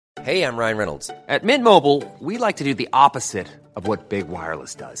Hey, I'm Ryan Reynolds. At Mint Mobile, we like to do the opposite of what Big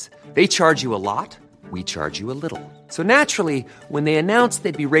Wireless does. They charge you a lot, we charge you a little. So naturally, when they announced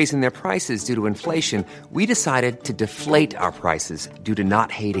they'd be raising their prices due to inflation, we decided to deflate our prices due to not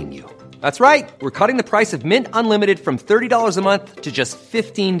hating you. That's right. We're cutting the price of Mint Unlimited from $30 a month to just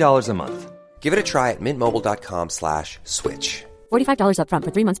 $15 a month. Give it a try at mintmobile.com/switch. $45 up front for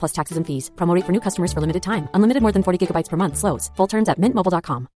 3 months plus taxes and fees. Promo rate for new customers for limited time. Unlimited more than 40 gigabytes per month. Slows full terms at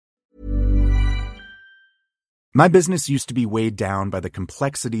mintmobile.com. My business used to be weighed down by the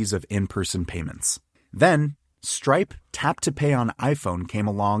complexities of in-person payments. Then, Stripe Tap to Pay on iPhone came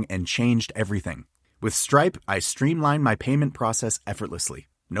along and changed everything. With Stripe, I streamlined my payment process effortlessly.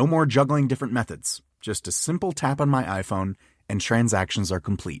 No more juggling different methods. Just a simple tap on my iPhone and transactions are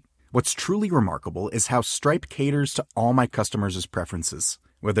complete. What's truly remarkable is how Stripe caters to all my customers' preferences.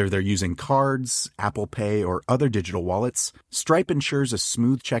 Whether they're using cards, Apple Pay, or other digital wallets, Stripe ensures a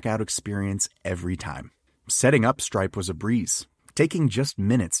smooth checkout experience every time. Setting up Stripe was a breeze, taking just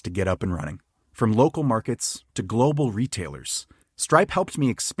minutes to get up and running. From local markets to global retailers, Stripe helped me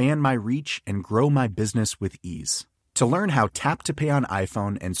expand my reach and grow my business with ease. To learn how Tap to Pay on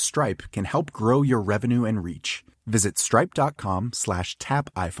iPhone and Stripe can help grow your revenue and reach, visit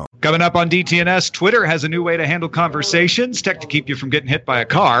stripe.com/tapiphone. Coming up on DTNS, Twitter has a new way to handle conversations, tech to keep you from getting hit by a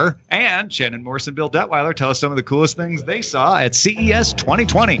car, and Shannon Morse and Bill Detweiler tell us some of the coolest things they saw at CES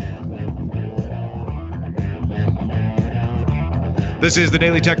 2020. This is the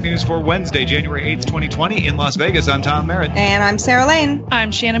Daily Tech News for Wednesday, January 8th, 2020 in Las Vegas. I'm Tom Merritt. And I'm Sarah Lane.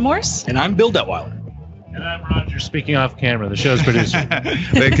 I'm Shannon Morse. And I'm Bill Detweiler. And I'm Roger, speaking off camera, the show's producer.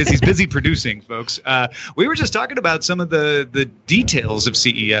 Because he's busy producing, folks. We were just talking about some of the details of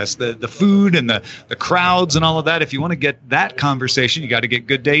CES, the food and the crowds and all of that. If you want to get that conversation, you got to get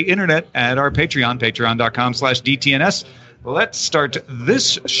Good Day Internet at our Patreon, patreon.com/DTNS. Let's start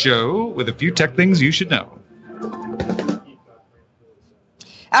this show with a few tech things you should know.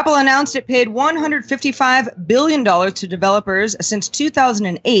 Apple announced it paid $155 billion to developers since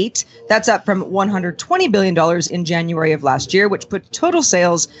 2008. That's up from $120 billion in January of last year, which put total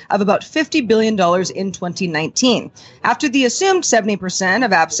sales of about $50 billion in 2019. After the assumed 70%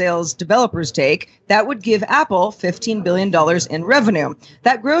 of app sales developers take, that would give Apple $15 billion in revenue.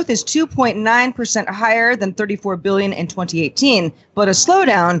 That growth is 2.9% higher than $34 billion in 2018, but a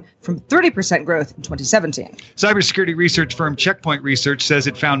slowdown from 30% growth in 2017. Cybersecurity research firm Checkpoint Research says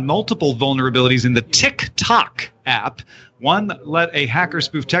it found multiple vulnerabilities in the TikTok app. One let a hacker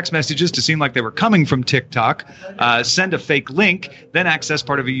spoof text messages to seem like they were coming from TikTok, send a fake link, then access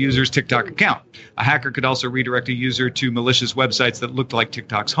part of a user's TikTok account. A hacker could also redirect a user to malicious websites that looked like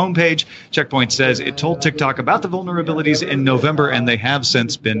TikTok's homepage. Checkpoint says it told TikTok about the vulnerabilities in November, and they have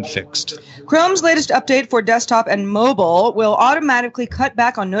since been fixed. Chrome's latest update for desktop and mobile will automatically cut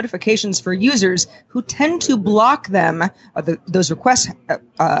back on notifications for users who tend to block them, those requests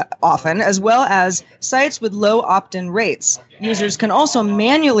often, as well as sites with low opt-in rates. Users can also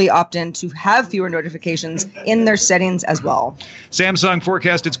manually opt in to have fewer notifications in their settings as well. Samsung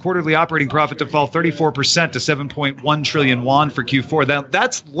forecast its quarterly operating profit to fall 34% to 7.1 trillion won for Q4.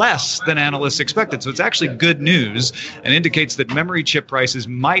 That's less than analysts expected, so it's actually good news and indicates that memory chip prices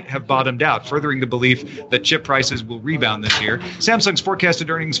might have bottomed out, furthering the belief that chip prices will rebound this year. Samsung's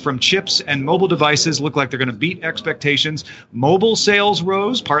forecasted earnings from chips and mobile devices look like they're going to beat expectations. Mobile sales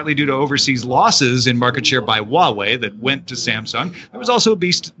rose, partly due to overseas losses in market share by Huawei that went to Samsung. There was also a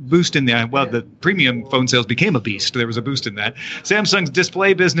boost in the premium phone sales became a beast. There was a boost in that. Samsung's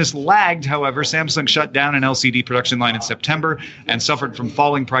display business lagged, however. Samsung shut down an LCD production line in September and suffered from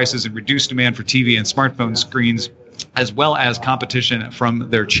falling prices and reduced demand for TV and smartphone screens, as well as competition from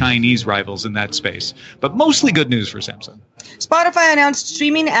their Chinese rivals in that space. But mostly good news for Samsung. Spotify announced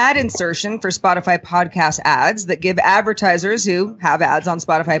streaming ad insertion for Spotify podcast ads that give advertisers who have ads on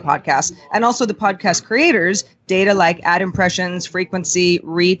Spotify podcasts and also the podcast creators data like ad impressions, frequency,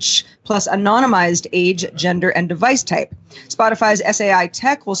 reach, plus anonymized age, gender, and device type. Spotify's SAI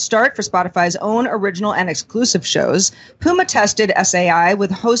tech will start for Spotify's own original and exclusive shows. Puma tested SAI with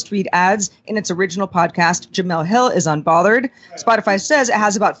host read ads in its original podcast, Jamel Hill is Unbothered. Spotify says it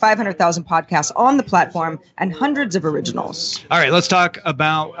has about 500,000 podcasts on the platform and hundreds of originals. All right, let's talk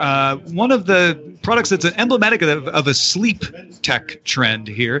about one of the products that's emblematic of a sleep tech trend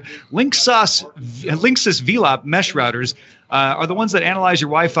here. Linksys VLAP mesh routers are the ones that analyze your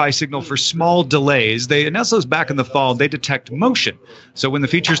Wi-Fi signal for small delays. They announced those back in the fall. They detect motion. So when the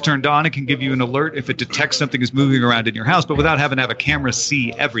feature's turned on, it can give you an alert if it detects something is moving around in your house, but without having to have a camera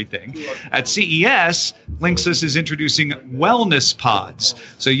see everything. At CES, Linksys is introducing wellness pods.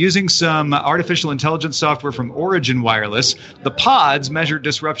 So using some artificial intelligence software from Origin Wireless, the pods measure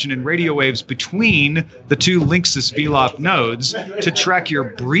disruption in radio waves between the two Linksys VLOP nodes to track your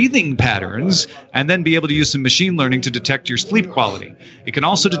breathing patterns and then be able to use some machine learning to detect your sleep quality. It can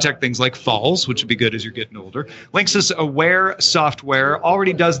also detect things like falls, which would be good as you're getting older. Linksys Aware software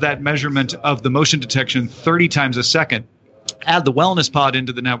already does that measurement of the motion detection 30 times a second. Add the wellness pod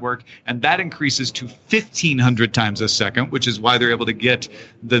into the network, and that increases to 1,500 times a second, which is why they're able to get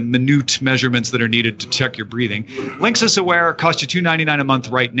the minute measurements that are needed to check your breathing. Linksys Aware costs you $299 a month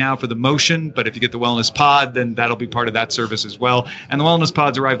right now for the motion, but if you get the wellness pod, then that'll be part of that service as well. And the wellness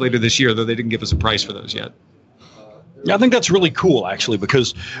pods arrive later this year, though they didn't give us a price for those yet. Yeah, I think that's really cool, actually,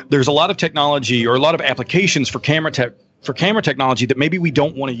 because there's a lot of technology or a lot of applications for camera technology that maybe we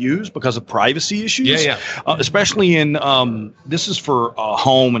don't want to use because of privacy issues. Especially in this is for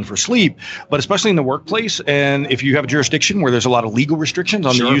home and for sleep, but especially in the workplace. And if you have a jurisdiction where there's a lot of legal restrictions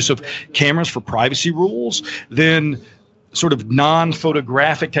on the use of cameras for privacy rules, then sort of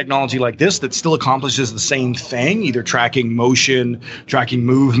non-photographic technology like this that still accomplishes the same thing, either tracking motion, tracking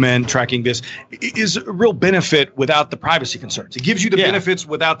movement, tracking this, is a real benefit without the privacy concerns. It gives you the benefits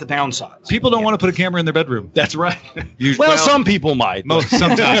without the downsides. People don't want to put a camera in their bedroom. That's right. Well, some people might.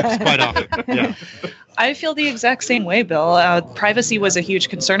 Sometimes, quite often. Yeah. I feel the exact same way, Bill. Privacy was a huge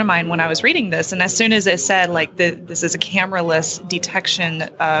concern of mine when I was reading this. And as soon as it said, like, this is a camera-less detection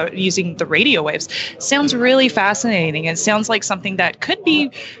using the radio waves, sounds really fascinating. It sounds like something that could be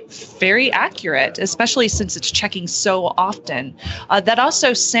very accurate, especially since it's checking so often. That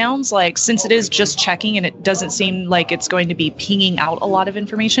also sounds like, since it is just checking and it doesn't seem like it's going to be pinging out a lot of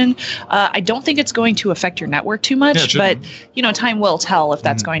information, I don't think it's going to affect your network too much. But, time will tell if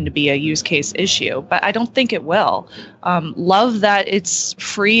that's going to be a use case issue. But I don't think it will. Love that it's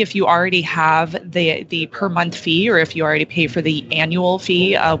free if you already have the per month fee, or if you already pay for the annual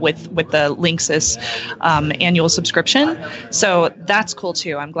fee with the Linksys annual subscription. So that's cool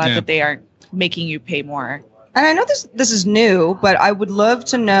too. I'm glad that they aren't making you pay more. And I know this is new, but I would love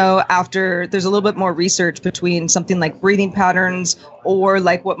to know, after there's a little bit more research between something like breathing patterns or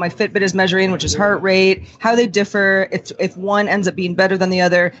like what my Fitbit is measuring, which is heart rate, how they differ, if one ends up being better than the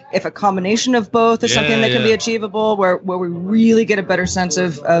other, if a combination of both is something that can be achievable, where we really get a better sense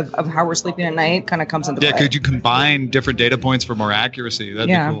of how we're sleeping at night kind of comes into play. Yeah, could you combine different data points for more accuracy? That'd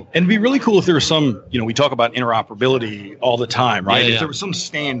be cool. And it'd be really cool if there was some, we talk about interoperability all the time, right? If there was some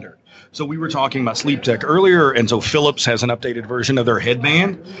standard. So we were talking about sleep tech earlier, and so Philips has an updated version of their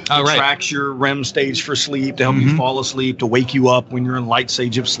headband that tracks your REM stage for sleep to help you fall asleep, to wake you up when you're in light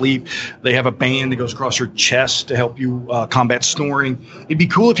stage of sleep. They have a band that goes across your chest to help you combat snoring. It'd be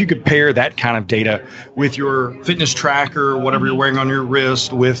cool if you could pair that kind of data with your fitness tracker, whatever you're wearing on your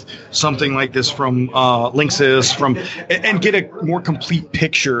wrist, with something like this from Linksys, and get a more complete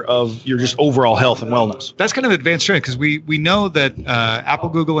picture of your just overall health and wellness. That's kind of advanced trend, because we know that Apple,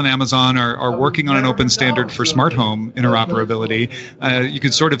 Google, and Amazon are working on an open standard for smart home interoperability. You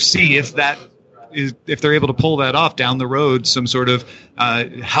can sort of see if they're able to pull that off down the road, some sort of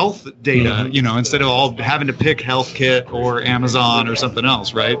health data, instead of all having to pick HealthKit or Amazon or something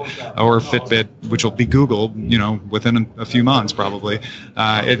else, right? Or Fitbit, which will be Google, within a few months probably.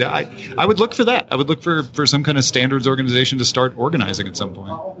 I would look for that. I would look for some kind of standards organization to start organizing at some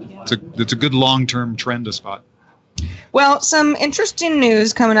point. It's a good long-term trend to spot. Well, some interesting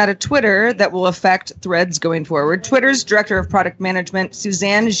news coming out of Twitter that will affect Threads going forward. Twitter's Director of Product Management,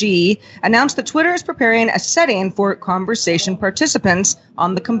 Suzanne Zhi, announced that Twitter is preparing a setting for conversation participants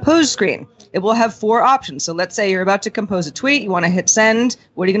on the compose screen. It will have 4 options. So let's say you're about to compose a tweet, you want to hit send.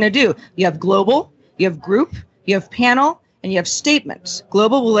 What are you going to do? You have global, you have group, you have panel, and you have statements.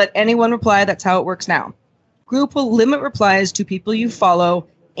 Global will let anyone reply. That's how it works now. Group will limit replies to people you follow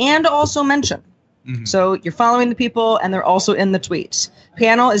and also mention. Mm-hmm. So you're following the people and they're also in the tweets.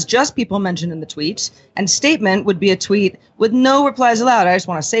 Panel is just people mentioned in the tweet. And statement would be a tweet with no replies allowed. I just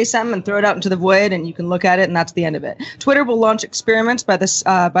want to say something and throw it out into the void, and you can look at it, and that's the end of it. Twitter will launch experiments by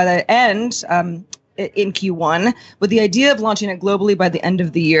the end in Q1 with the idea of launching it globally by the end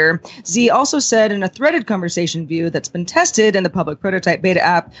of the year. Z also said in a threaded conversation view that's been tested in the public prototype beta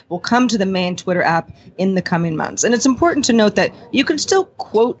app will come to the main Twitter app in the coming months. And it's important to note that you can still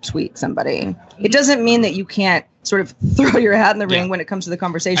quote tweet somebody. It doesn't mean that you can't sort of throw your hat in the ring when it comes to the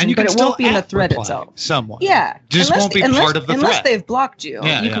conversation, but it won't be in the thread itself. Somewhat. Yeah. Just won't be part of the thread. Unless they've blocked you,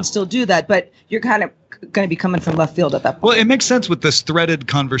 you can still do that, but you're kind of going to be coming from left field at that point. Well, it makes sense with this threaded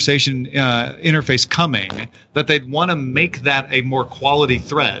conversation interface coming that they'd want to make that a more quality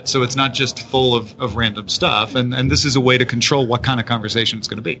thread, so it's not just full of random stuff, and this is a way to control what kind of conversation it's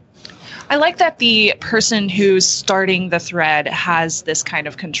going to be. I like that the person who's starting the thread has this kind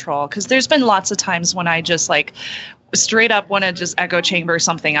of control, because there's been lots of times when I just like straight up want to just echo chamber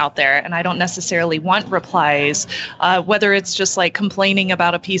something out there, and I don't necessarily want replies, whether it's just like complaining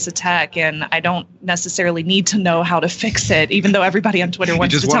about a piece of tech and I don't necessarily need to know how to fix it, even though everybody on Twitter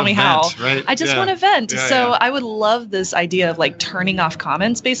wants to tell me how. Right? I just want to vent. I would love this idea of like turning off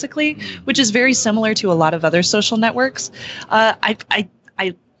comments, basically, which is very similar to a lot of other social networks. I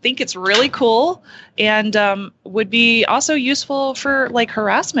think it's really cool and would be also useful for like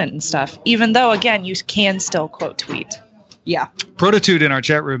harassment and stuff, even though, again, you can still quote tweet. Yeah. Protitude in our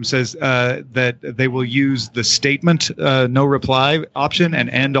chat room says that they will use the statement no reply option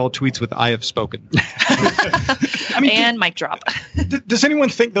and end all tweets with "I have spoken." And mic drop. Does anyone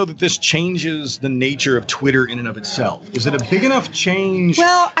think, though, that this changes the nature of Twitter in and of itself? Is it a big enough change?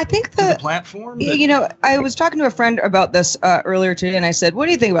 Well, I think the platform. I was talking to a friend about this earlier today, and I said, "What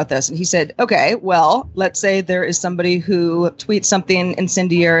do you think about this?" And he said, "Okay, well, let's say there is somebody who tweets something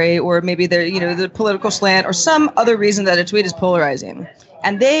incendiary, or maybe the political slant, or some other reason that a tweet is polarizing,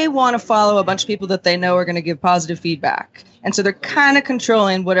 and they want to follow a bunch of people that they know are going to give positive feedback, and so they're kind of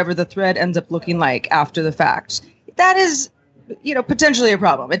controlling whatever the thread ends up looking like after the fact. That is, potentially a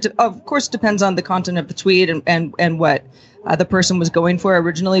problem. It of course depends on the content of the tweet and what the person was going for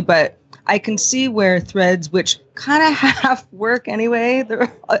originally, but I can see where threads, which kind of half work anyway,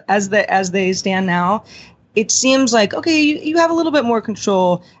 as they stand now, it seems like, okay, you have a little bit more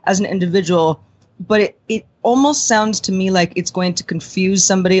control as an individual, but it almost sounds to me like it's going to confuse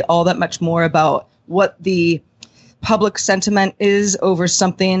somebody all that much more about what the public sentiment is over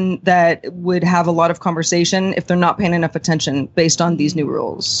something that would have a lot of conversation if they're not paying enough attention based on these new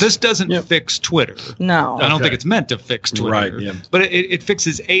rules. This doesn't fix Twitter. No. I don't think it's meant to fix Twitter. Right, yeah. But it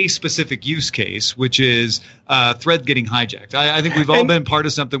fixes a specific use case, which is thread getting hijacked. I think we've all been part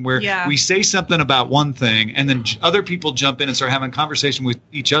of something where we say something about one thing, and then other people jump in and start having a conversation with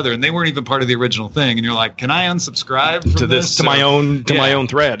each other, and they weren't even part of the original thing. And you're like, can I unsubscribe from this? To my own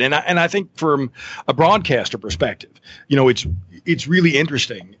thread? And I think from a broadcaster perspective, it's really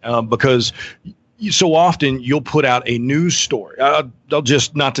interesting because so often you'll put out a news story. I'll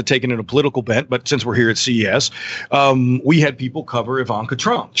just, not to take it in a political bent, but since we're here at CES, we had people cover Ivanka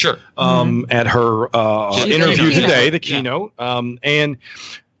Trump. Sure. At her interview today, the keynote. And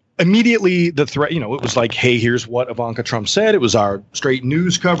immediately the threat, it was like, hey, here's what Ivanka Trump said. It was our straight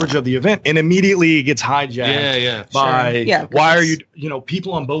news coverage of the event. And immediately it gets hijacked by why are you,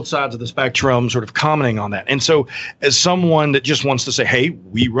 people on both sides of the spectrum sort of commenting on that. And so as someone that just wants to say, hey,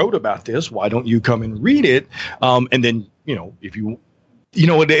 we wrote about this, why don't you come and read it? And then, if you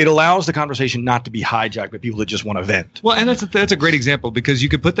it allows the conversation not to be hijacked by people that just want to vent. Well, and that's a great example, because you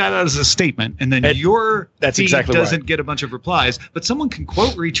could put that out as a statement, and then your feed doesn't get a bunch of replies, but someone can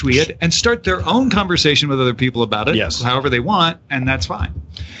quote retweet it and start their own conversation with other people about it, however they want, and that's fine.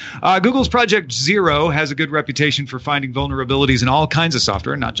 Google's Project Zero has a good reputation for finding vulnerabilities in all kinds of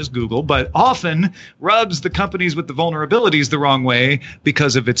software, not just Google, but often rubs the companies with the vulnerabilities the wrong way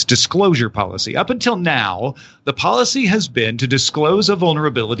because of its disclosure policy. Up until now, the policy has been to disclose a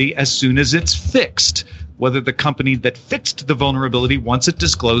vulnerability as soon as it's fixed, whether the company that fixed the vulnerability wants it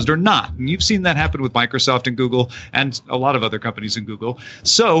disclosed or not. And you've seen that happen with Microsoft and Google and a lot of other companies in Google.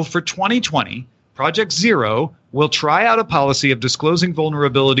 So for 2020, Project Zero will try out a policy of disclosing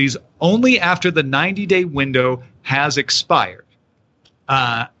vulnerabilities only after the 90-day window has expired,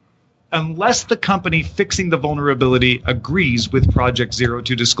 unless the company fixing the vulnerability agrees with Project Zero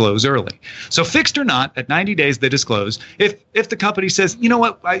to disclose early. So fixed or not, at 90 days they disclose. If the company says, you know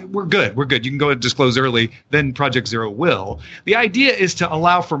what, we're good, you can go ahead and disclose early, then Project Zero will. The idea is to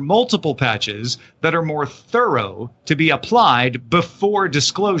allow for multiple patches that are more thorough to be applied before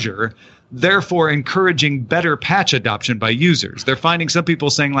disclosure, therefore encouraging better patch adoption by users. They're finding some people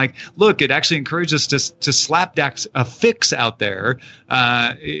saying, like, look, it actually encourages us to slap a fix out there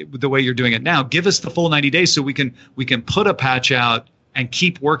the way you're doing it now. Give us the full 90 days so we can put a patch out and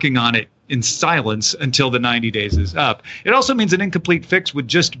keep working on it in silence until the 90 days is up. It also means an incomplete fix would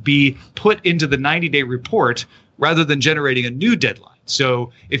just be put into the 90-day report rather than generating a new deadline.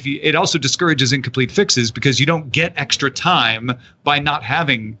 So it also discourages incomplete fixes because you don't get extra time by not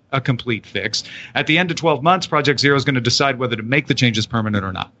having a complete fix. At the end of 12 months, Project Zero is going to decide whether to make the changes permanent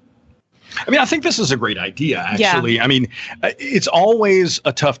or not. I mean, I think this is a great idea, actually. Yeah. I mean, it's always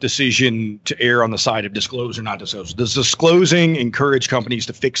a tough decision to err on the side of disclose or not disclose. Does disclosing encourage companies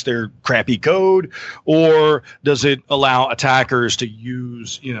to fix their crappy code, or does it allow attackers to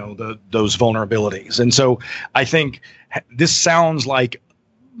use, those vulnerabilities? And so I think this sounds like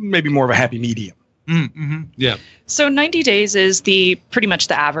maybe more of a happy medium. Mm-hmm. Yeah. So 90 days is pretty much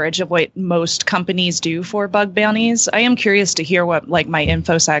the average of what most companies do for bug bounties. I am curious to hear what my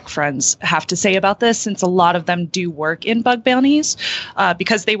InfoSec friends have to say about this, since a lot of them do work in bug bounties,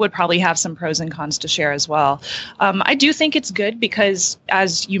 because they would probably have some pros and cons to share as well. I do think it's good because,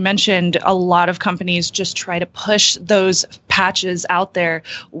 as you mentioned, a lot of companies just try to push those patches out there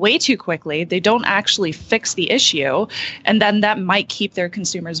way too quickly. They don't actually fix the issue, and then that might keep their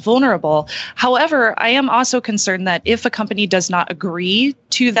consumers vulnerable. However, I am also concerned that if a company does not agree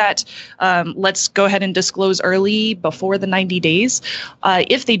to that, let's go ahead and disclose early before the 90 days,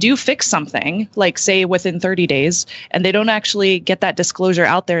 if they do fix something, like say within 30 days, and they don't actually get that disclosure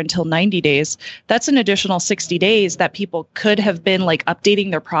out there until 90 days, that's an additional 60 days that people could have been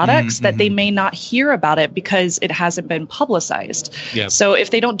updating their products that they may not hear about it because it hasn't been publicized. Yep. So if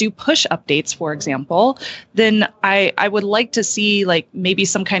they don't do push updates, for example, then I would like to see maybe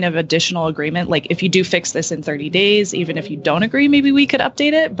some kind of additional agreement. If you do fix this in 30 days, even if you don't agree, maybe we could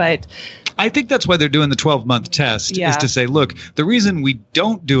update it. But I think that's why they're doing the 12-month test, is to say, look, the reason we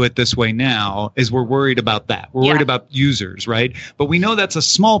don't do it this way now is we're worried about that. We're worried about users, right? But we know that's a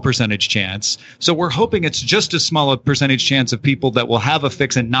small percentage chance. So we're hoping it's just as small a percentage chance of people that will have a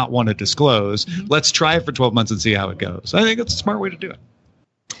fix and not want to disclose. Mm-hmm. Let's try it for 12 months and see how it goes. I think it's a smart way to do it.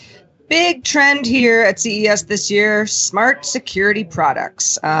 Big trend here at CES this year, smart security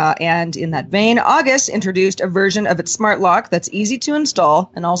products. And in that vein, August introduced a version of its smart lock that's easy to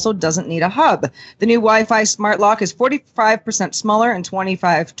install and also doesn't need a hub. The new Wi-Fi smart lock is 45% smaller and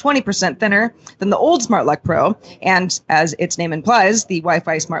 20% thinner than the old Smart Lock Pro. And as its name implies, the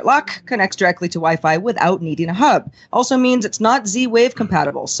Wi-Fi smart lock connects directly to Wi-Fi without needing a hub. Also means it's not Z-Wave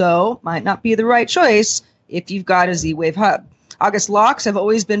compatible, so might not be the right choice if you've got a Z-Wave hub. August locks have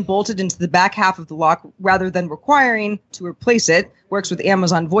always been bolted into the back half of the lock rather than requiring to replace it. Works with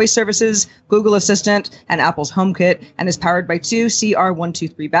Amazon Voice Services, Google Assistant, and Apple's HomeKit, and is powered by 2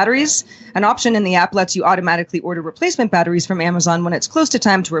 CR123 batteries. An option in the app lets you automatically order replacement batteries from Amazon when it's close to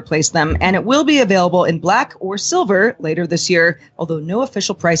time to replace them, and it will be available in black or silver later this year, although no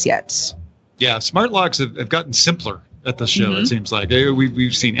official price yet. Yeah, smart locks have gotten simpler at the show. It seems like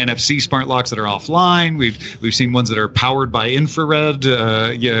we've seen NFC smart locks that are offline. We've seen ones that are powered by infrared,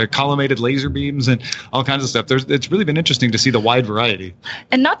 collimated laser beams, and all kinds of stuff. It's really been interesting to see the wide variety.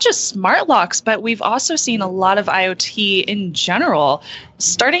 And not just smart locks, but we've also seen a lot of IoT in general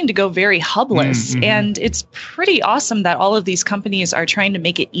starting to go very hubless. Mm-hmm. And it's pretty awesome that all of these companies are trying to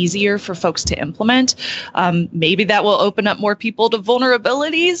make it easier for folks to implement. Maybe that will open up more people to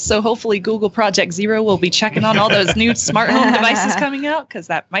vulnerabilities. So hopefully Google Project Zero will be checking on all those new smart home devices coming out, because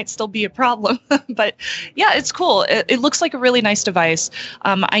that might still be a problem. But yeah, it's cool. It looks like a really nice device.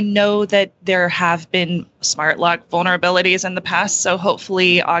 I know that there have been smart lock vulnerabilities in the past, so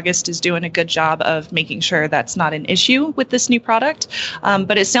hopefully August is doing a good job of making sure that's not an issue with this new product.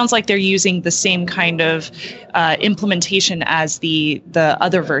 But it sounds like they're using the same kind of implementation as the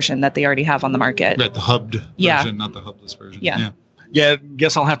other version that they already have on the market. Right, the hubbed version, not the hubless version. Yeah,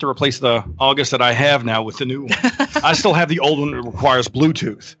 guess I'll have to replace the August that I have now with the new one. I still have the old one that requires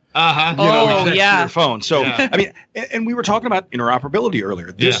Bluetooth. To your phone. So, I mean, and we were talking about interoperability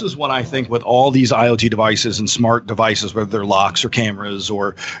earlier. This is what I think with all these IoT devices and smart devices, whether they're locks or cameras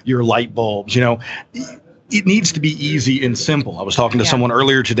or your light bulbs, it needs to be easy and simple. I was talking to someone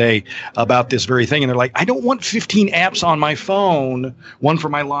earlier today about this very thing, and they're like, I don't want 15 apps on my phone, one for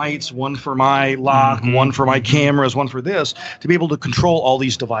my lights, one for my lock, one for my cameras, one for this, to be able to control all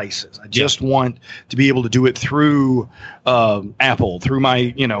these devices. I just want to be able to do it through Apple, through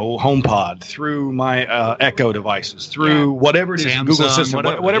my HomePod, through my Echo devices, through whatever it is, Samsung, Google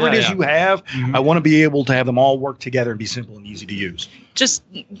Assistant, whatever it is you have. I want to be able to have them all work together and be simple and easy to use. Just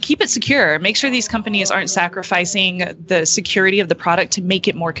keep it secure. Make sure these companies aren't sacrificing the security of the product to make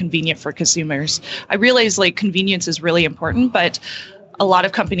it more convenient for consumers. I realize convenience is really important, but a lot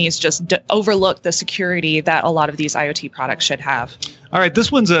of companies just overlook the security that a lot of these IoT products should have. All right,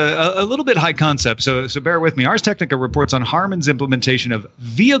 this one's a little bit high concept, so bear with me. Ars Technica reports on Harman's implementation of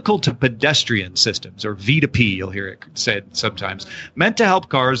vehicle-to-pedestrian systems, or V2P, you'll hear it said sometimes, meant to help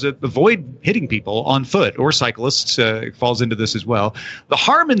cars avoid hitting people on foot, or cyclists. It falls into this as well. The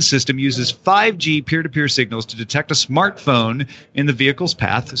Harman system uses 5G peer-to-peer signals to detect a smartphone in the vehicle's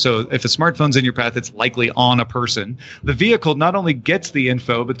path. So if a smartphone's in your path, it's likely on a person. The vehicle not only gets the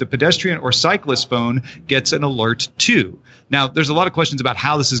info, but the pedestrian or cyclist phone gets an alert too. Now, there's a lot of questions about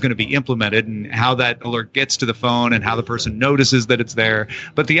how this is going to be implemented and how that alert gets to the phone and how the person notices that it's there.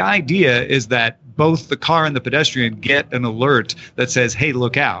 But the idea is that both the car and the pedestrian get an alert that says, hey,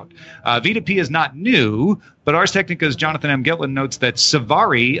 look out. V2P is not new, but Ars Technica's Jonathan M. Gitlin notes that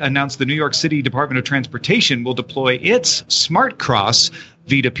Savari announced the New York City Department of Transportation will deploy its Smart Cross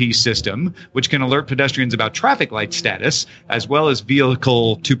V2P system, which can alert pedestrians about traffic light status, as well as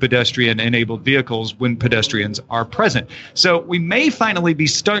vehicle-to-pedestrian enabled vehicles when pedestrians are present. So we may finally be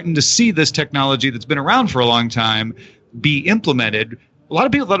starting to see this technology that's been around for a long time be implemented. A lot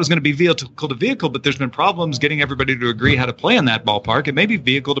of people thought it was going to be vehicle to vehicle, but there's been problems getting everybody to agree how to play in that ballpark. And maybe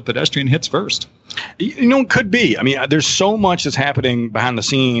vehicle to pedestrian hits first. It could be. I mean, there's so much that's happening behind the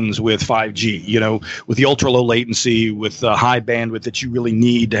scenes with 5G, with the ultra low latency, with the high bandwidth that you really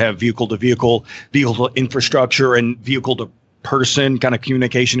need to have vehicle to vehicle infrastructure and vehicle to person kind of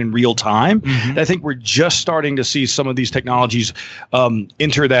communication in real time. Mm-hmm. I think we're just starting to see some of these technologies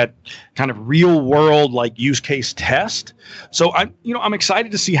enter that kind of real world like use case test. So I'm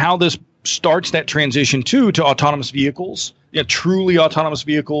excited to see how this starts that transition to autonomous vehicles. Yeah, truly autonomous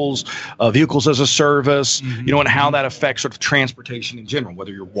vehicles, vehicles as a service, mm-hmm. And how that affects sort of transportation in general,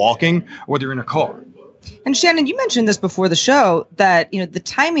 whether you're walking or whether you're in a car. And Shannon, you mentioned this before the show that, the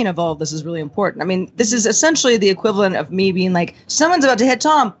timing of all of this is really important. I mean, this is essentially the equivalent of me being like, someone's about to hit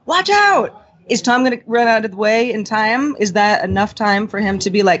Tom, watch out. Is Tom going to run out of the way in time? Is that enough time for him to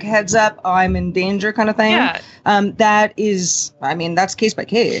be like, heads up, I'm in danger kind of thing? Yeah. That's case by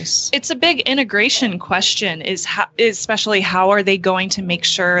case. It's a big integration question, especially how are they going to make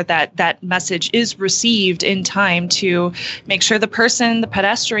sure that message is received in time to make sure the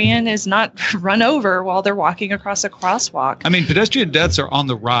pedestrian is not run over while they're walking across a crosswalk. I mean, pedestrian deaths are on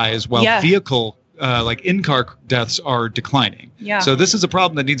the rise while vehicle in-car deaths are declining. Yeah. So this is a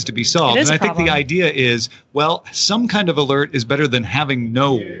problem that needs to be solved. And I think the idea is, some kind of alert is better than having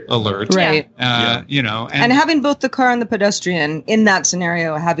no alert. Right. And having both the car and the pedestrian in that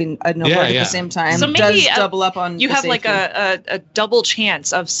scenario having an alert at the same time so maybe does double up on you have safety. Like a double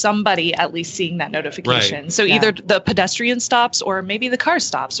chance of somebody at least seeing that notification. Right. So either the pedestrian stops or maybe the car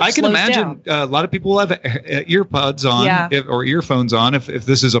stops or I can imagine a lot of people will have earpods on or earphones on if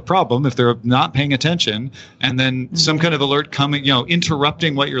this is a problem, if they're not paying attention, and then some kind of alert coming,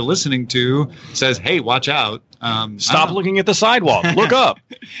 interrupting what you're listening to says, hey, watch out. Stop looking at the sidewalk. Look up.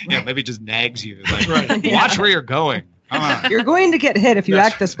 Maybe just nags you. Like, watch where you're going. Come on. You're going to get hit if you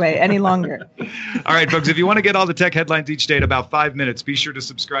act this way any longer. All right, folks, if you want to get all the tech headlines each day in about 5 minutes, be sure to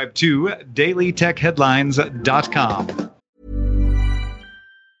subscribe to dailytechheadlines.com.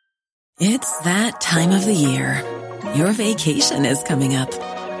 It's that time of the year. Your vacation is coming up.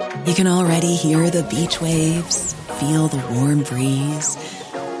 You can already hear the beach waves, feel the warm breeze,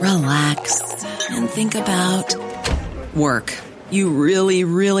 relax, and think about work. You really,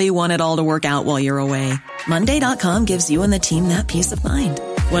 really want it all to work out while you're away. Monday.com gives you and the team that peace of mind.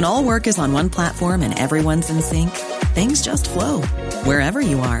 When all work is on one platform and everyone's in sync, things just flow. Wherever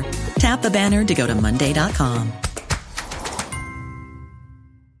you are, tap the banner to go to Monday.com.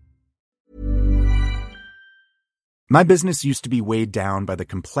 My business used to be weighed down by the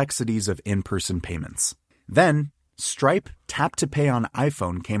complexities of in-person payments. Then, Stripe Tap to Pay on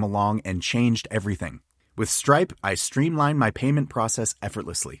iPhone came along and changed everything. With Stripe, I streamlined my payment process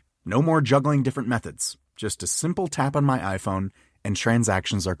effortlessly. No more juggling different methods. Just a simple tap on my iPhone and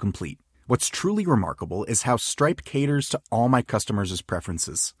transactions are complete. What's truly remarkable is how Stripe caters to all my customers'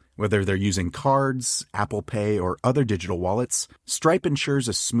 preferences. Whether they're using cards, Apple Pay, or other digital wallets, Stripe ensures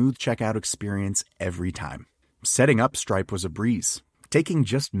a smooth checkout experience every time. Setting up Stripe was a breeze, taking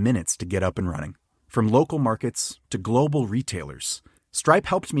just minutes to get up and running. From local markets to global retailers, Stripe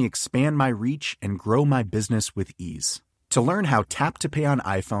helped me expand my reach and grow my business with ease. To learn how Tap to Pay on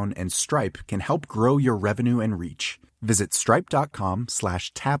iPhone and Stripe can help grow your revenue and reach, visit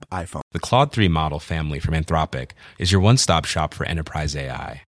stripe.com/tapiphone. The Claude 3 model family from Anthropic is your one-stop shop for enterprise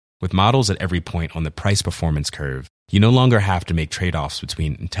AI. With models at every point on the price-performance curve, you no longer have to make trade-offs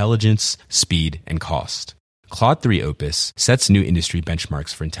between intelligence, speed, and cost. Claude 3 Opus sets new industry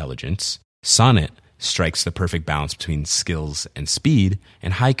benchmarks for intelligence. Sonnet strikes the perfect balance between skills and speed.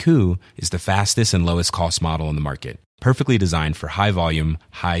 And Haiku is the fastest and lowest cost model in the market. perfectly designed for high-volume,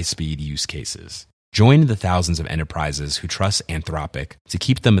 high-speed use cases. Join the thousands of enterprises who trust Anthropic to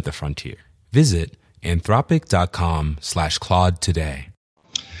keep them at the frontier. Visit anthropic.com/Claude today.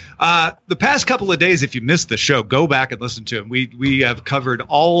 The past couple of days, if you missed the show, go back and listen to them. We have covered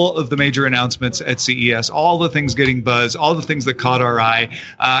all of the major announcements at CES, all the things getting buzz, all the things that caught our eye.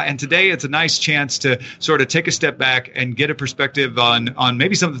 And today it's a nice chance to sort of take a step back and get a perspective on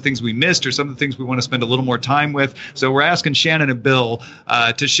maybe some of the things we missed or some of the things we want to spend a little more time with. So we're asking Shannon and Bill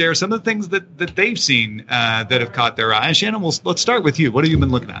to share some of the things that they've seen that have caught their eye. And Shannon, let's start with you. What have you been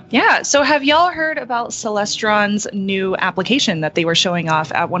looking at? Yeah. So have y'all heard about Celestron's new application that they were showing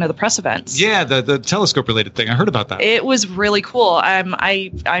off at one of the press events? Yeah, the telescope related thing. I heard about that. It was really cool.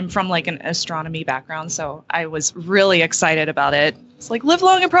 I'm from like an astronomy background, so I was really excited about it. It's like live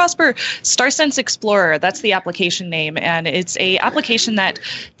long and prosper. StarSense Explorer, that's the application name. And it's a application that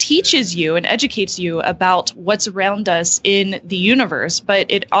teaches you and educates you about what's around us in the universe, but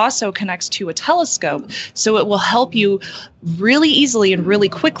it also connects to a telescope. So it will help you really easily and really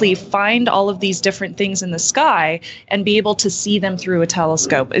quickly find all of these different things in the sky and be able to see them through a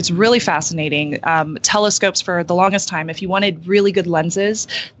telescope. It's really fascinating. Telescopes, for the longest time, if you wanted really good lenses,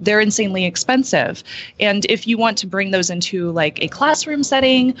 they're insanely expensive. And if you want to bring those into like a classroom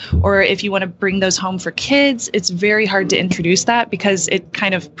setting, or if you want to bring those home for kids, it's very hard to introduce that because it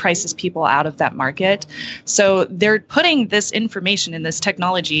kind of prices people out of that market. So they're putting this information and this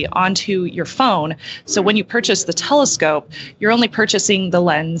technology onto your phone. So when you purchase the telescope, you're only purchasing the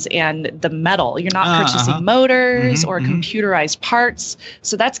lens and the metal. You're not purchasing motors or computerized parts.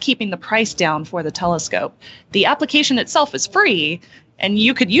 So that's keeping the price down for the telescope. The application itself is free, and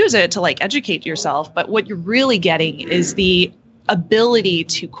you could use it to like educate yourself. But what you're really getting is the ability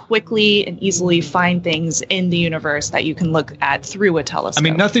to quickly and easily find things in the universe that you can look at through a telescope. I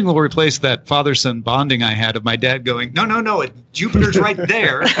mean, nothing will replace that father-son bonding I had of my dad going, no, Jupiter's right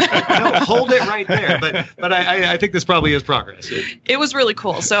there. No, hold it right there. But I think this probably is progress. It was really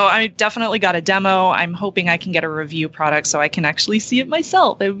cool. So I definitely got a demo. I'm hoping I can get a review product so I can actually see it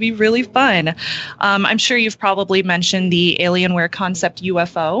myself. It would be really fun. I'm sure you've probably mentioned the Alienware Concept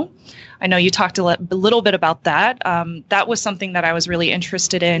UFO. I know you talked a little bit about that. That was something that I was really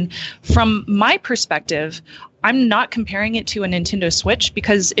interested in. From my perspective, I'm not comparing it to a Nintendo Switch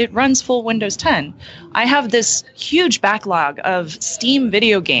because it runs full Windows 10. I have this huge backlog of Steam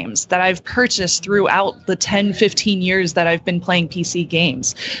video games that I've purchased throughout the 10, 15 years that I've been playing PC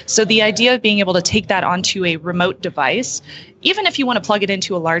games. So the idea of being able to take that onto a remote device, even if you want to plug it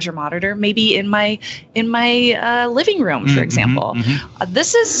into a larger monitor, maybe in my living room, for example,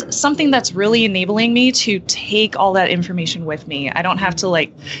 this is something that's really enabling me to take all that information with me. I don't have to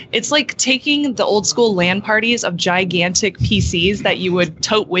it's like taking the old school LAN parties of gigantic PCs that you would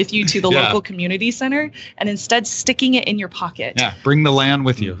tote with you to the local community center and instead sticking it in your pocket. Yeah, bring the LAN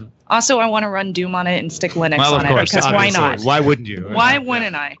with you. Also, I want to run Doom on it and stick Linux on it because why not? Why wouldn't you? Why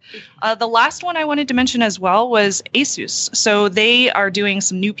wouldn't I? The last one I wanted to mention as well was Asus. So they are doing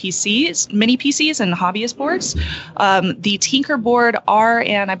some new PCs, mini PCs and hobbyist boards. The Tinkerboard R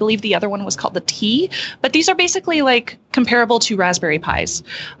and I believe the other one was called the T. But these are basically like comparable to Raspberry Pis.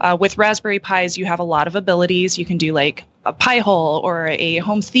 With Raspberry Pis, you have a lot of abilities. You can do like a Pi-hole or a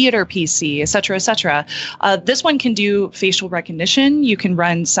home theater PC, et cetera, et cetera. This one can do facial recognition. You can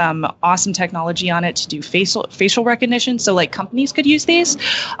run some awesome technology on it to do facial recognition. So like companies could use these,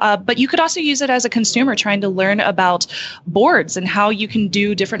 but you could also use it as a consumer trying to learn about boards and how you can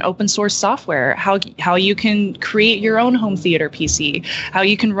do different open source software, how you can create your own home theater PC, how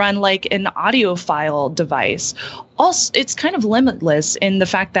you can run like an audiophile device. Also, it's kind of limitless in the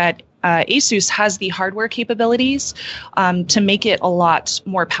fact that Asus has the hardware capabilities to make it a lot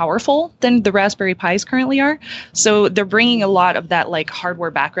more powerful than the Raspberry Pis currently are. So they're bringing a lot of that like hardware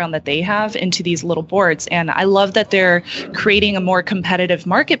background that they have into these little boards. And I love that they're creating a more competitive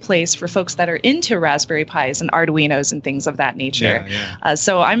marketplace for folks that are into Raspberry Pis and Arduinos and things of that nature.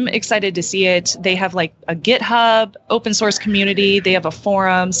 So I'm excited to see it. They have like a GitHub, open source community. They have a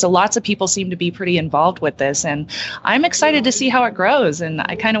forum. So lots of people seem to be pretty involved with this. And I'm excited to see how it grows. And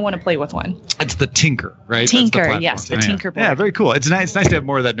I kind of want to play with one. It's the Tinker, right? Tinker, yes, the Tinker board. Yeah, very cool. It's nice to have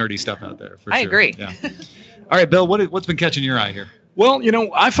more of that nerdy stuff out there. I agree. Yeah. All right, Bill, what's been catching your eye here? Well,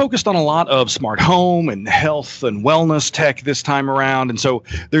 I focused on a lot of smart home and health and wellness tech this time around. And so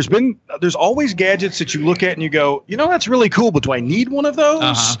there's always gadgets that you look at and you go, that's really cool, but do I need one of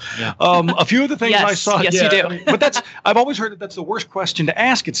those? Yeah. A few of the things I saw. Yes, you do. But I've always heard that's the worst question to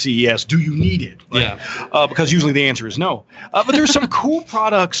ask at CES. Do you need it? Right? Yeah. Because usually the answer is no. But there's some cool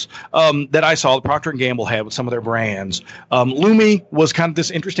products that I saw that Procter & Gamble had with some of their brands. Lumi was kind of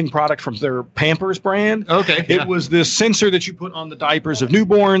this interesting product from their Pampers brand. Okay. It was this sensor that you put on the diapers of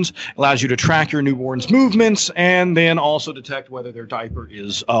newborns, allows you to track your newborn's movements, and then also detect whether their diaper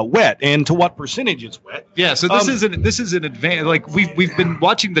is wet and to what percentage it's wet. Yeah, so this is an advance. Like we've been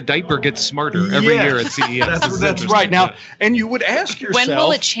watching the diaper get smarter every year at CES. That's right. Now, and you would ask yourself, when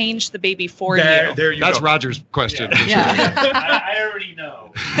will it change the baby for you? There you That's go. Roger's question. I already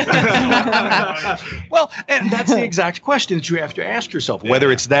know. Well, and that's the exact question that you have to ask yourself,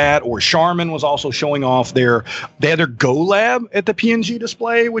 whether it's that or Charmin was also showing off they had their Go Lab at the P&G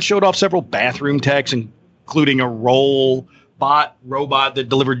display, which showed off several bathroom techs, including a robot that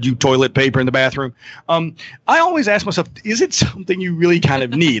delivered you toilet paper in the bathroom. I always ask myself, is it something you really kind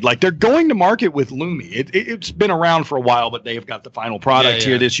of need? Like, they're going to market with Lumi. It's been around for a while, but they've got the final product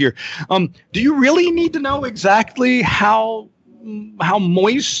here this year. Do you really need to know exactly how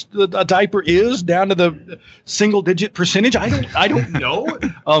moist a diaper is down to the single digit percentage? I don't know.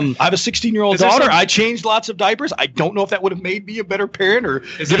 I have a 16-year-old daughter. I changed lots of diapers. I don't know if that would have made me a better parent or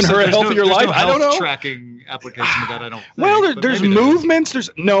given her a healthier life. No I don't know. Tracking application of that, I don't think. Well, there's movements.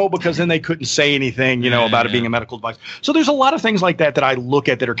 Because then they couldn't say anything, about it being a medical device. So there's a lot of things like that I look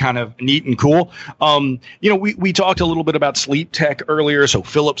at that are kind of neat and cool. We talked a little bit about sleep tech earlier. So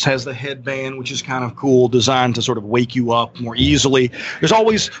Philips has the headband, which is kind of cool, designed to sort of wake you up more easily. There's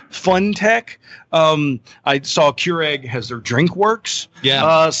always fun tech. I saw Keurig has their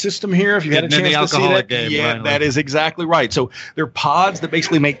DrinkWorks system here. If you had a chance to see that, that is exactly right. So they're pods that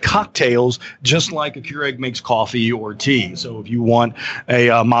basically make cocktails just like a Keurig makes coffee or tea. So if you want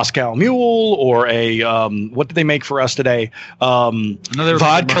a Moscow Mule or a what did they make for us today? Another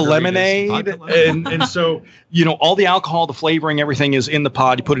vodka lemonade, and so all the alcohol, the flavoring, everything is in the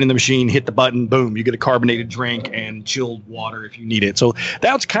pod. You put it in the machine, hit the button, boom, you get a carbonated drink and chilled water if you need it. So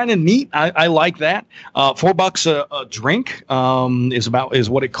that's kind of neat. I like that. $4 a drink is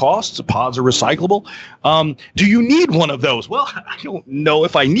what it costs. The pods are recyclable. Do you need one of those? Well, I don't know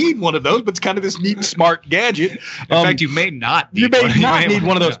if I need one of those, but it's kind of this neat, smart gadget. In fact, you may not need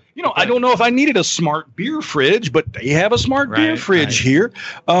one of those. I don't know if I needed a smart beer fridge, but they have a smart beer fridge here.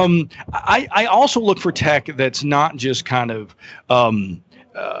 I also look for tech that's not just kind of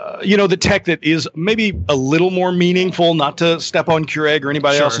the tech that is maybe a little more meaningful, not to step on Keurig or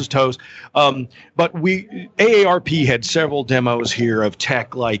anybody else's toes. But AARP had several demos here of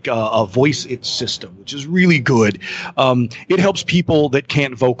tech like a Voice It system, which is really good. It helps people that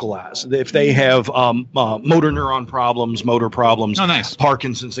can't vocalize. If they have motor neuron problems,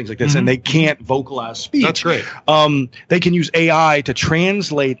 Parkinson's, things like this, and they can't vocalize speech. That's great. They can use AI to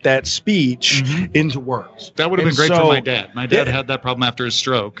translate that speech into words. That would have been great for my dad. My dad had that problem after his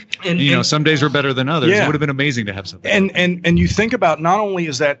stroke. And some days were better than others. It would have been amazing to have something. And you think about, not only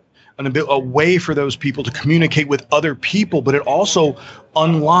is that a way for those people to communicate with other people, but it also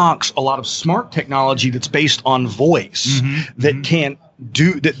unlocks a lot of smart technology that's based on voice that can't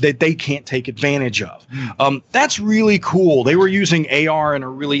do that they can't take advantage of. That's really cool. They were using AR in a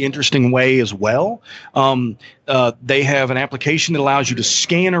really interesting way as well. They have an application that allows you to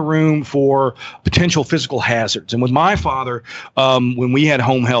scan a room for potential physical hazards. And with my father, when we had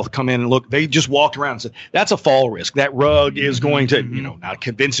home health come in and look, they just walked around and said, that's a fall risk. That rug is going to, not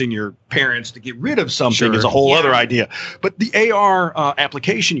convincing your parents to get rid of something is a whole other idea. But the AR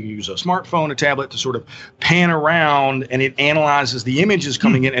application, you use a smartphone, a tablet to sort of pan around, and it analyzes the images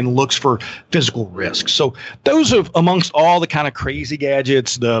coming in and looks for physical risks. So those are amongst all the kind of crazy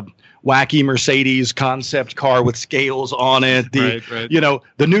gadgets, the wacky Mercedes concept car with scales on it, the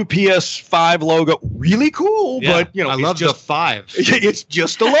new PS5 logo, really cool, but I love the 5. It's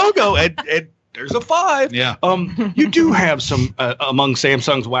just a logo, and there's a 5. Yeah. You do have some among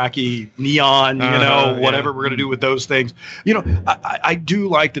Samsung's wacky neon, whatever we're going to do with those things. I do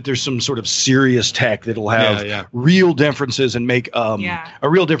like that there's some sort of serious tech that'll have real differences and make a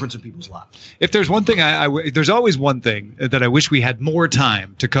real difference in people's lives. If there's one thing, there's always one thing that I wish we had more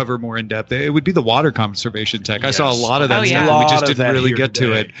time to cover more in depth. It would be the water conservation tech. I saw a lot of that stuff. We just didn't really get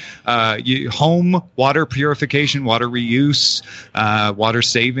to it. Home water purification, water reuse, water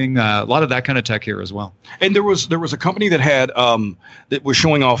saving, a lot of that kind of tech here as well. And there was a company that had that was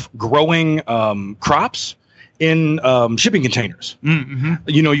showing off growing crops in shipping containers. Mm-hmm.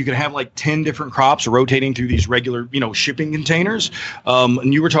 You can have like 10 different crops rotating through these regular, shipping containers.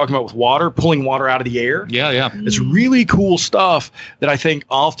 And you were talking about with water, pulling water out of the air. Yeah. It's really cool stuff that I think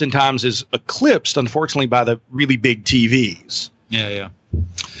oftentimes is eclipsed, unfortunately, by the really big TVs. Yeah.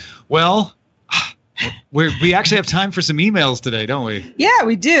 Well, we actually have time for some emails today, don't we? Yeah,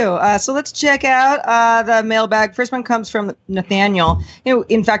 we do. So let's check out the mailbag. First one comes from Nathaniel.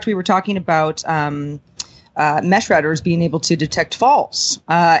 In fact, we were talking about mesh routers being able to detect faults.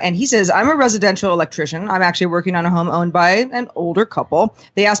 And he says, I'm a residential electrician. I'm actually working on a home owned by an older couple.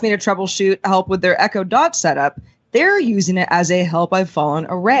 They asked me to troubleshoot, help with their Echo Dot setup. They're using it as a help I've fallen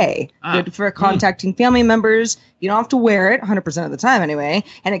array. Good for contacting family members. You don't have to wear it 100% of the time anyway.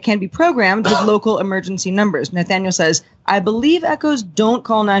 And it can be programmed with local emergency numbers. Nathaniel says, I believe Echoes don't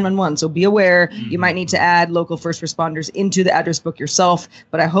call 911, so be aware. You might need to add local first responders into the address book yourself.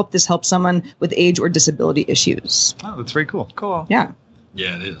 But I hope this helps someone with age or disability issues. Oh, that's very cool. Cool. Yeah.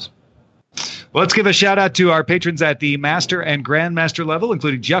 Yeah, it is. Well, let's give a shout out to our patrons at the Master and Grandmaster level,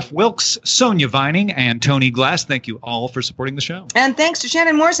 including Jeff Wilkes, Sonia Vining, and Tony Glass. Thank you all for supporting the show. And thanks to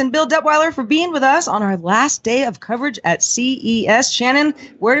Shannon Morse and Bill Detweiler for being with us on our last day of coverage at CES. Shannon,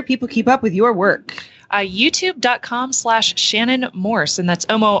 where do people keep up with your work? YouTube.com/Shannon Morse, and that's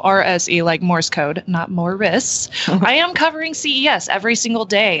MORSE, like Morse code, not Morris. I am covering CES every single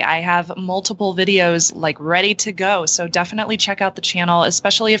day. I have multiple videos ready to go, so definitely check out the channel,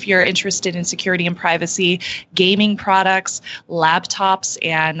 especially if you're interested in security and privacy, gaming products, laptops,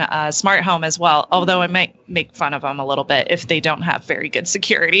 and smart home as well, although I might make fun of them a little bit if they don't have very good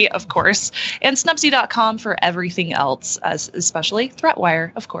security, of course. And Snubsy.com for everything else, especially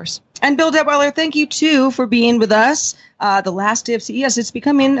ThreatWire, of course. And Bill Detweiler, thank you, too, for being with us. The last day of CES, it's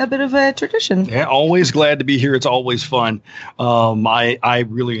becoming a bit of a tradition. Yeah, always glad to be here. It's always fun. I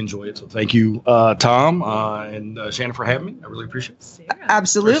really enjoy it. So thank you, Tom and Shannon, for having me. I really appreciate it. Sarah.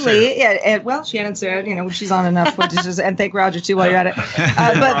 Absolutely. Yeah. And, well, Shannon said, she's on enough. And thank Roger, too, while you're at it.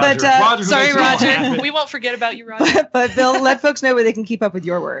 Roger, sorry, Roger. We won't forget about you, Roger. But Bill, let folks know where they can keep up with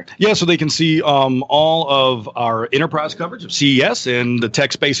your work. Yeah, so they can see all of our enterprise coverage of CES and the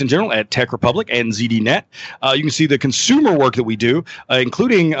tech space in general at Tech Republic and ZDNet. You can see the consumer work that we do,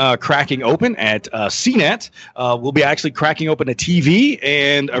 including cracking open at CNET. We'll be actually cracking open a TV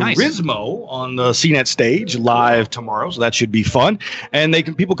and a Rismo on the CNET stage live tomorrow, so that should be fun. And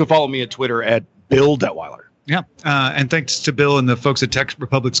people can follow me at Twitter at Bill Detweiler. Yeah, and thanks to Bill and the folks at Tech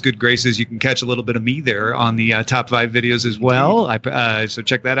Republic's good graces, you can catch a little bit of me there on the top 5 videos as well. So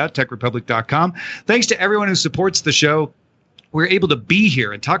check that out, techrepublic.com. Thanks to everyone who supports the show. We're able to be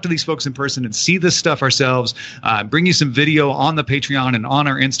here and talk to these folks in person and see this stuff ourselves, bring you some video on the Patreon and on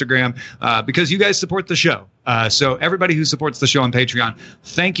our Instagram because you guys support the show. So everybody who supports the show on Patreon,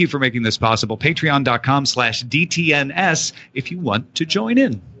 thank you for making this possible. Patreon.com/DTNS if you want to join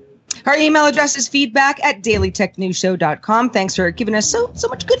in. Our email address is feedback@dailytechnewsshow.com. Thanks for giving us so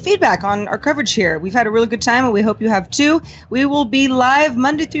much good feedback on our coverage here. We've had a really good time, and we hope you have too. We will be live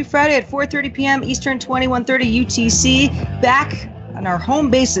Monday through Friday at 4:30 p.m. Eastern, 21:30 UTC. Back on our home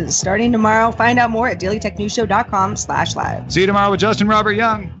bases starting tomorrow. Find out more at dailytechnewsshow.com/live. See you tomorrow with Justin Robert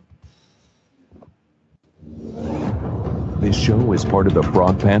Young. This show is part of the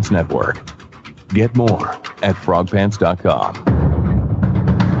Frog Pants Network. Get more at frogpants.com.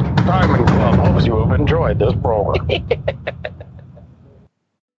 Diamond Club hopes you have enjoyed this program.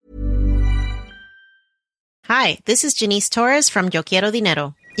 Hi, this is Janice Torres from Yo Quiero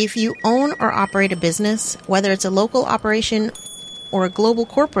Dinero. If you own or operate a business, whether it's a local operation or a global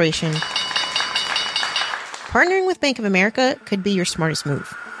corporation, partnering with Bank of America could be your smartest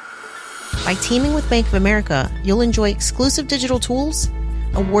move. By teaming with Bank of America, you'll enjoy exclusive digital tools,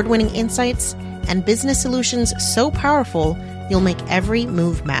 award-winning insights, and business solutions so powerful you'll make every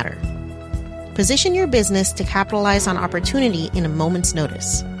move matter. Position your business to capitalize on opportunity in a moment's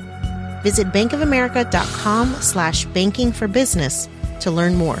notice. Visit bankofamerica.com/banking for business to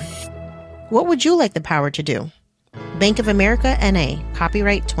learn more. What would you like the power to do? Bank of America N.A.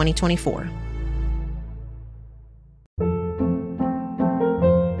 Copyright 2024.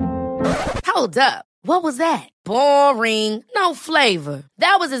 Hold up. What was that? Boring. No flavor.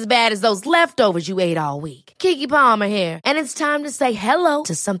 That was as bad as those leftovers you ate all week. Keke Palmer here, and it's time to say hello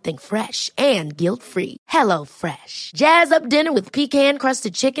to something fresh and guilt-free. HelloFresh. Jazz up dinner with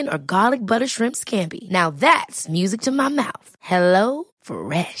pecan-crusted chicken or garlic butter shrimp scampi. Now that's music to my mouth.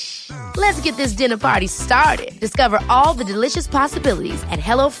 HelloFresh. Let's get this dinner party started. Discover all the delicious possibilities at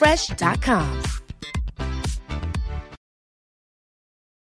HelloFresh.com.